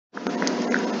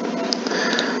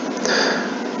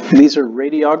These are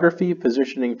radiography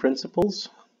positioning principles,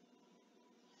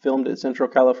 filmed at Central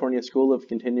California School of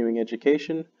Continuing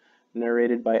Education,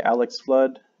 narrated by Alex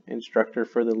Flood, instructor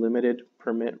for the Limited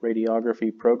Permit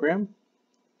Radiography program.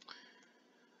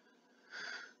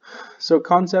 So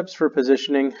concepts for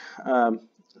positioning,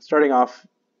 starting off,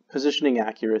 positioning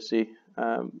accuracy.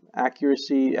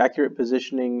 Accurate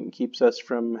positioning keeps us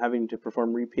from having to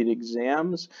perform repeat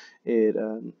exams. It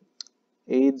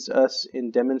aids us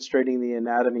in demonstrating the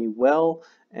anatomy well,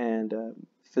 and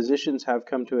physicians have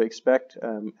come to expect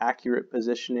accurate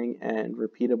positioning and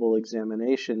repeatable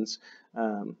examinations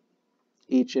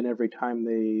each and every time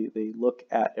they look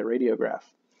at a radiograph.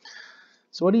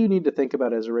 So what do you need to think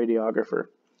about as a radiographer?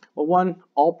 Well, one,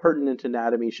 all pertinent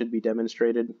anatomy should be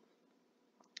demonstrated.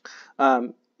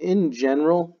 In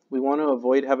general, we want to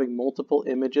avoid having multiple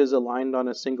images aligned on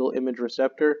a single image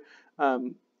receptor.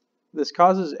 This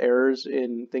causes errors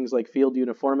in things like field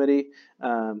uniformity,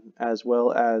 as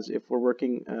well as if we're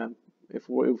working, if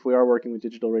we are working with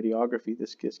digital radiography,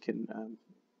 this can,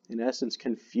 in essence,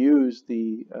 confuse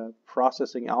the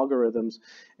processing algorithms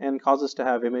and cause us to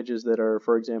have images that are,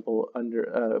 for example,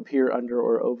 appear under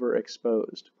or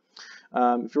overexposed.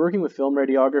 If you're working with film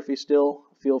radiography still,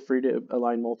 feel free to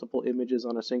align multiple images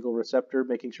on a single receptor,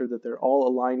 making sure that they're all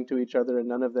aligned to each other and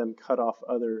none of them cut off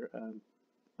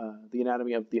the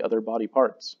anatomy of the other body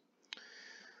parts.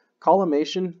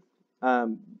 Collimation.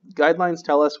 Guidelines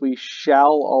tell us we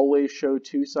shall always show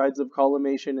 2 sides of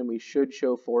collimation and we should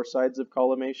show 4 sides of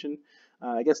collimation.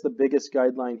 I guess the biggest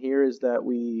guideline here is that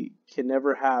we can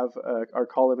never have our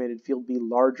collimated field be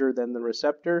larger than the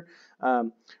receptor.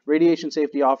 Radiation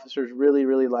safety officers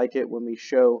really like it when we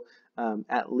show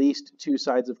at least 2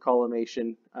 sides of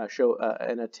collimation, show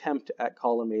an attempt at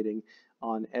collimating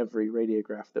on every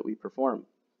radiograph that we perform.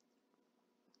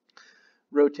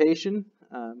 Rotation.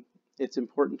 It's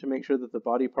important to make sure that the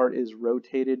body part is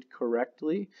rotated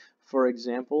correctly. For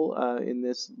example, in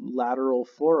this lateral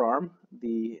forearm,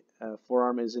 the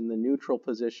forearm is in the neutral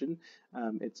position.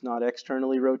 It's not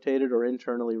externally rotated or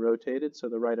internally rotated, so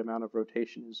the right amount of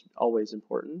rotation is always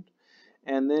important.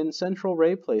 And then central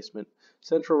ray placement.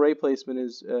 Central ray placement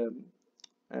is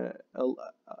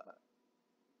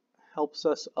helps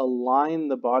us align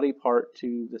the body part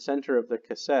to the center of the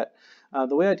cassette.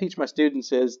 The way I teach my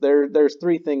students is there's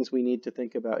 3 things we need to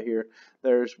think about here.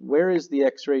 There's where is the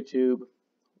X-ray tube,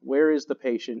 where is the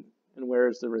patient, and where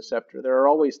is the receptor. There are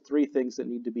always 3 things that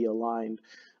need to be aligned.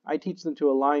 I teach them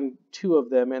to align 2 of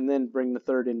them and then bring the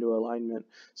 3rd into alignment.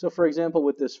 So for example,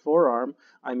 with this forearm,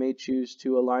 I may choose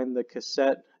to align the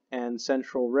cassette and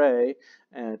central ray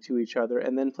to each other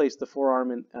and then place the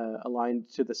forearm aligned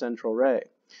to the central ray.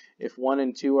 If 1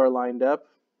 and 2 are lined up,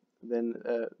 then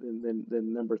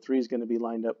number 3 is going to be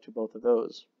lined up to both of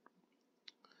those.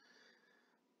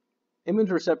 Image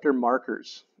receptor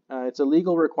markers. It's a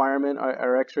legal requirement.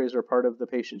 Our x-rays are part of the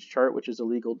patient's chart, which is a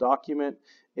legal document.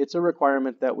 It's a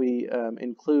requirement that we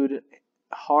include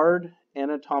hard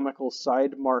anatomical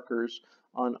side markers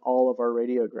on all of our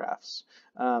radiographs.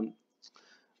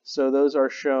 So those are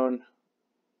shown,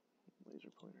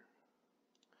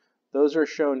 those are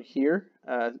shown here,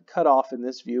 cut off in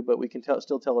this view, but we can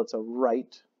still tell it's a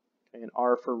right, okay, an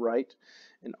R for right,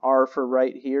 an R for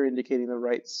right here indicating the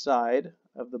right side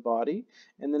of the body,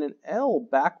 and then an L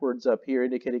backwards up here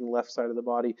indicating the left side of the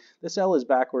body. This L is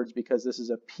backwards because this is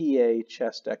a PA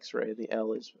chest x-ray. The L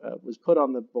was put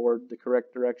on the board the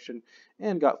correct direction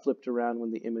and got flipped around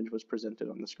when the image was presented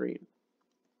on the screen.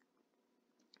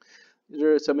 These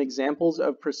are some examples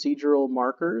of procedural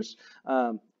markers.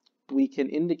 We can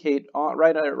indicate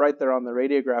right there on the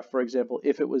radiograph, for example,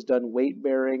 if it was done weight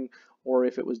bearing or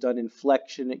if it was done in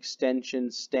flexion,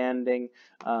 extension, standing,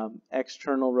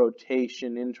 external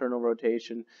rotation, internal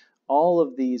rotation. All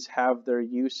of these have their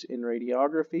use in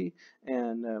radiography,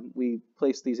 and we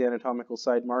place these anatomical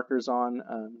side markers on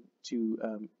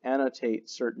to annotate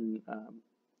certain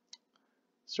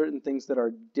things that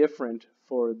are different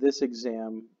for this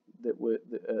exam, that would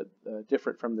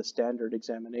different from the standard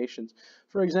examinations.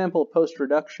 For example,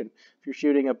 post-reduction. If you're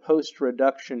shooting a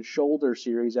post-reduction shoulder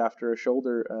series after a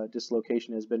shoulder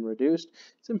dislocation has been reduced,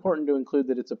 it's important to include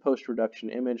that it's a post-reduction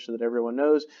image so that everyone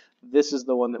knows this is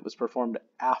the one that was performed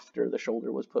after the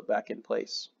shoulder was put back in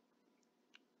place.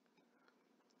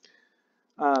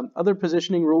 Other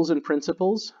positioning rules and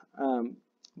principles.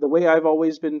 The way I've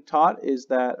always been taught is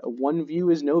that one view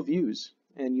is no views,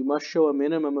 and you must show a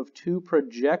minimum of 2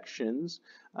 projections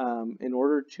in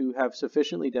order to have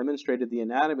sufficiently demonstrated the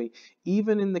anatomy.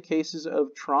 Even in the cases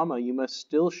of trauma, you must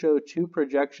still show 2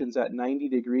 projections at 90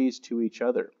 degrees to each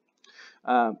other.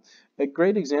 A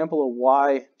great example of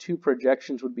why two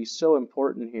projections would be so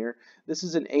important here. This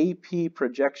is an AP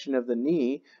projection of the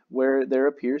knee where there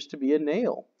appears to be a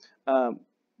nail.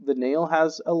 The nail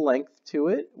has a length to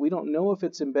it. We don't know if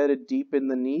it's embedded deep in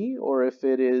the knee or if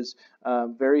it is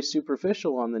very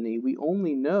superficial on the knee. We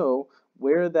only know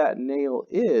where that nail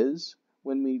is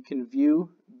when we can view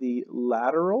the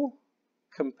lateral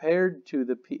compared to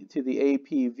the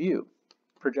AP view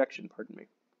projection. Pardon me.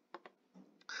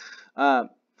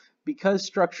 Because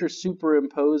structures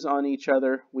superimpose on each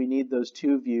other, we need those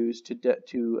two views to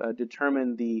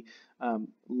determine the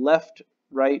left,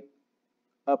 right,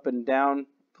 up and down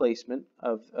placement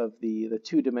of the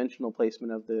two-dimensional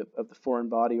placement of the foreign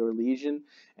body or lesion,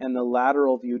 and the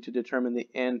lateral view to determine the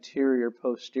anterior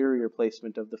posterior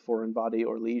placement of the foreign body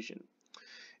or lesion.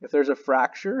 If there's a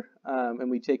fracture and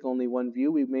we take only one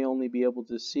view, we may only be able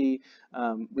to see,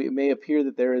 it may appear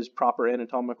that there is proper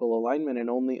anatomical alignment, and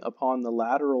only upon the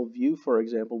lateral view, for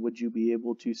example, would you be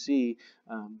able to see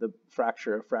the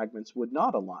fracture fragments would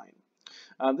not align.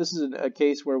 This is a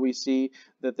case where we see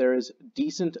that there is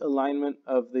decent alignment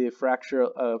of the fracture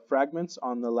fragments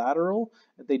on the lateral.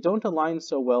 They don't align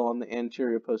so well on the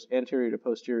anterior to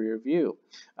posterior view.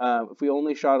 If we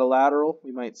only shot a lateral,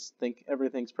 we might think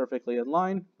everything's perfectly in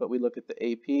line, but we look at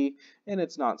the AP and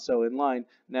it's not so in line.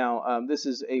 Now, this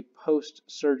is a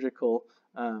post-surgical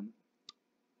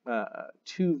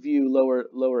two-view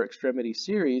lower extremity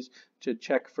series to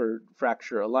check for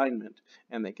fracture alignment,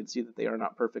 and they can see that they are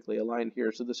not perfectly aligned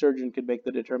here. So the surgeon could make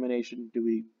the determination, do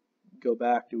we go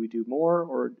back, do we do more,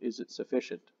 or is it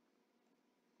sufficient?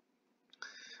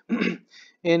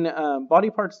 In body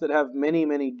parts that have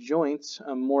many joints,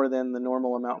 more than the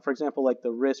normal amount, for example, like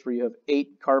the wrist where you have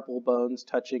 8 carpal bones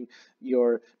touching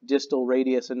your distal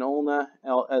radius and ulna,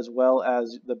 as well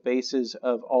as the bases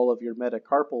of all of your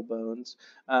metacarpal bones,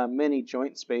 many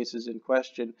joint spaces in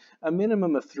question, a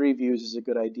minimum of 3 views is a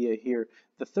good idea here.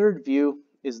 The third view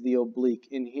is the oblique.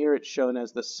 In here it's shown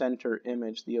as the center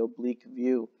image, the oblique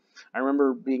view. I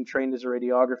remember being trained as a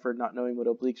radiographer, not knowing what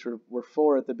obliques were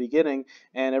for at the beginning,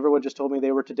 and everyone just told me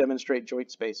they were to demonstrate joint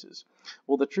spaces.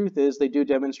 Well, the truth is they do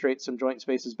demonstrate some joint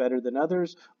spaces better than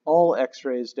others. All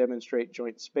x-rays demonstrate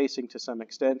joint spacing to some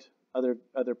extent.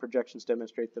 Other projections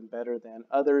demonstrate them better than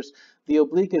others. The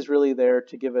oblique is really there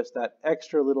to give us that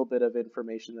extra little bit of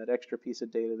information, that extra piece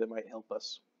of data that might help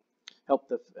us, help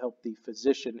the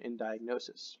physician in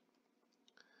diagnosis.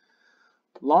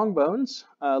 Long bones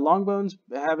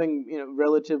having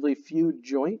relatively few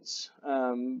joints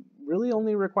really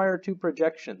only require 2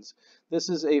 projections. This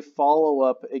is a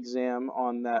follow-up exam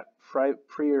on that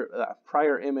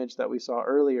prior image that we saw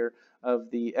earlier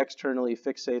of the externally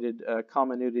fixated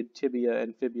comminuted tibia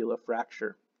and fibula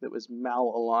fracture that was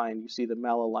malaligned. You see the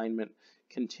malalignment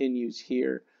continues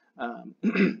here on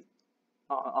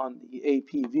the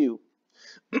AP view.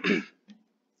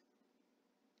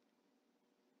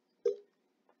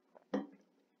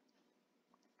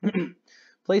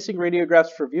 Placing radiographs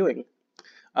for viewing.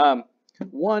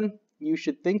 One, you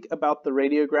should think about the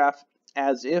radiograph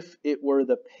as if it were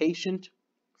the patient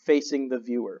facing the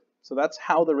viewer. So that's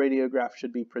how the radiograph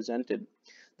should be presented.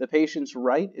 The patient's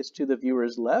right is to the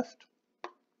viewer's left.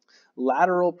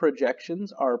 Lateral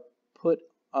projections are put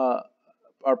up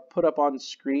on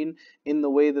screen in the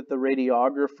way that the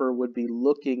radiographer would be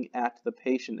looking at the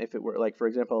patient. If it were, like, for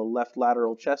example, a left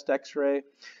lateral chest x-ray,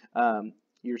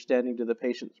 you're standing to the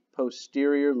patient's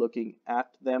posterior, looking at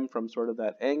them from sort of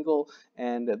that angle,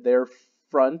 and their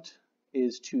front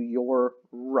is to your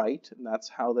right, and that's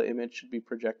how the image should be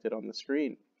projected on the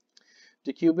screen.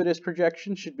 Decubitus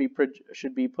projection should be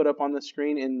put up on the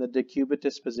screen in the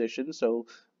decubitus position, so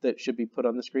that should be put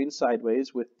on the screen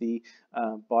sideways with the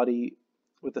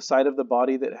the side of the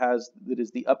body that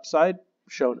is the upside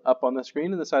shown up on the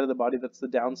screen, and the side of the body that's the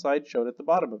downside shown at the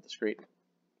bottom of the screen.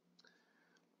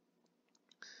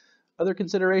 Other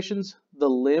considerations, the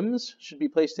limbs should be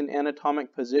placed in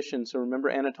anatomic position. So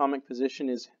remember, anatomic position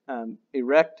is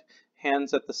erect,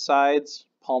 hands at the sides,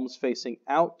 palms facing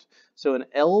out. So an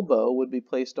elbow would be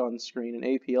placed on screen, an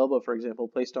AP elbow, for example,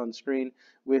 placed on screen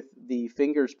with the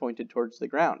fingers pointed towards the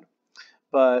ground.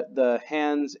 But the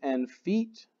hands and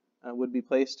feet would be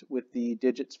placed with the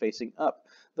digits facing up.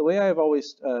 The way I've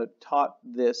always taught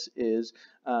this is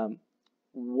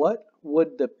what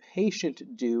would the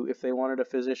patient do if they wanted a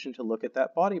physician to look at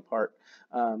that body part?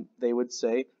 They would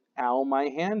say, ow, my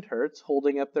hand hurts,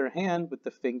 holding up their hand with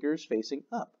the fingers facing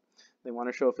up. They want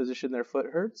to show a physician their foot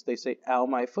hurts, they say, ow,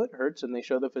 my foot hurts, and they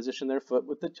show the physician their foot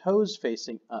with the toes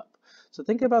facing up. So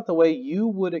think about the way you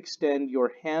would extend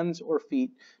your hands or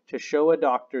feet to show a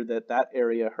doctor that that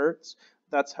area hurts.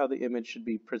 That's how the image should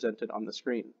be presented on the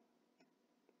screen.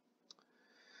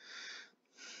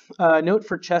 Note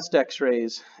for chest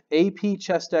x-rays. AP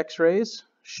chest x-rays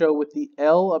show with the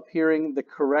L appearing the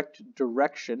correct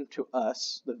direction to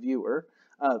us, the viewer.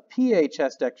 PA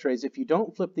chest x-rays, if you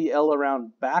don't flip the L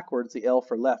around backwards, the L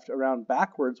for left, around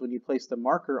backwards when you place the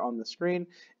marker on the screen,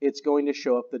 it's going to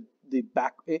show up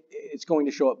it's going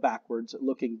to show up backwards,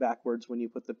 looking backwards when you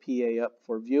put the PA up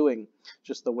for viewing.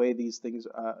 Just the way these things,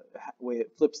 way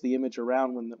it flips the image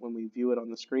around when we view it on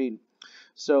the screen.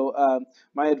 So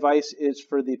my advice is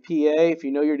for the PA, if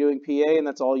you know you're doing PA and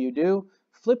that's all you do,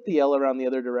 flip the L around the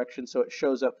other direction so it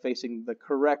shows up facing the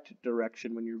correct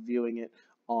direction when you're viewing it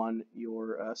on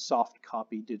your soft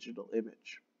copy digital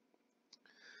image.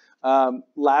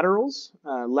 Laterals,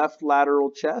 left lateral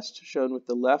chest shown with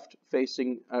the left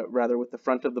facing, rather with the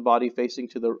front of the body facing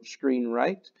to the screen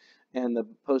right and the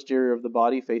posterior of the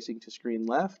body facing to screen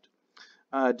left.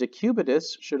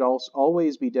 Decubitus should also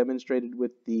always be demonstrated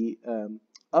with the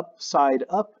upside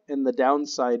up and the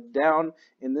downside down.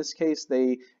 In this case,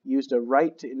 they used a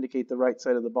right to indicate the right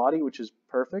side of the body, which is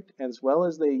perfect, as well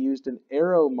as they used an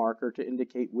arrow marker to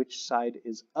indicate which side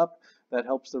is up. That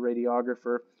helps the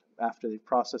radiographer, after they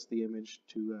process the image,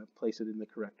 to place it in the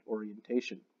correct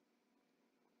orientation.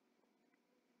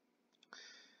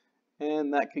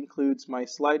 And that concludes my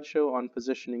slideshow on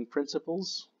positioning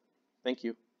principles. Thank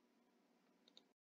you.